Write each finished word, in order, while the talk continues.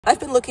I've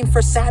been looking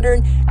for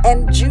Saturn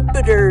and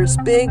Jupiter's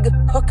big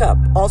hookup,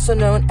 also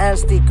known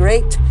as the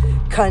Great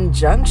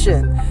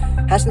Conjunction.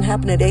 Hasn't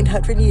happened in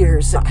 800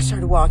 years. I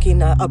started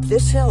walking up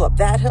this hill, up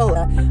that hill.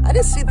 I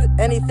didn't see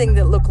anything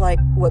that looked like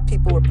what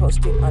people were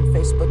posting on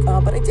Facebook,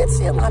 but I did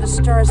see a lot of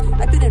stars.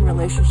 I've been in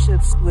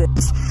relationships with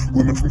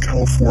women from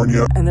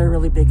California, and they're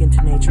really big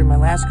into nature. My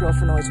last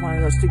girlfriend always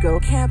wanted us to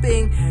go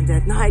camping, and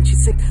at night she'd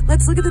say,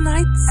 let's look at the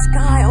night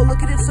sky. Oh,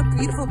 look at it, it's so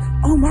beautiful.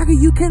 Oh, Marga,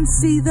 you can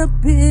see the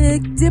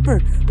Big Dipper.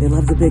 They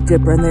love the Big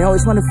Dipper, and they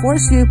always want to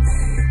force you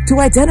to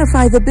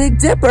identify the Big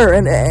Dipper.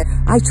 And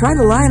I try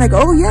to lie, and I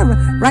go, oh yeah,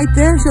 right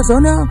there. She goes, oh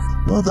no.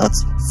 No,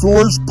 that's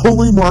Thor's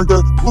pulley, Marga.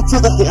 Look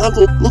for the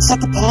handle. Looks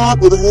like a pot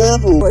with a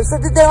handle.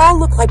 So they all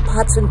look like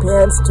pots and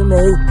pans to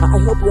me. I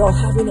hope you're all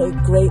having a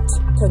great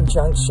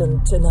conjunction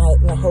tonight,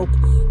 and I hope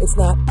it's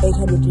not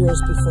 800 years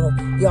before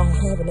y'all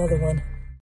have another one.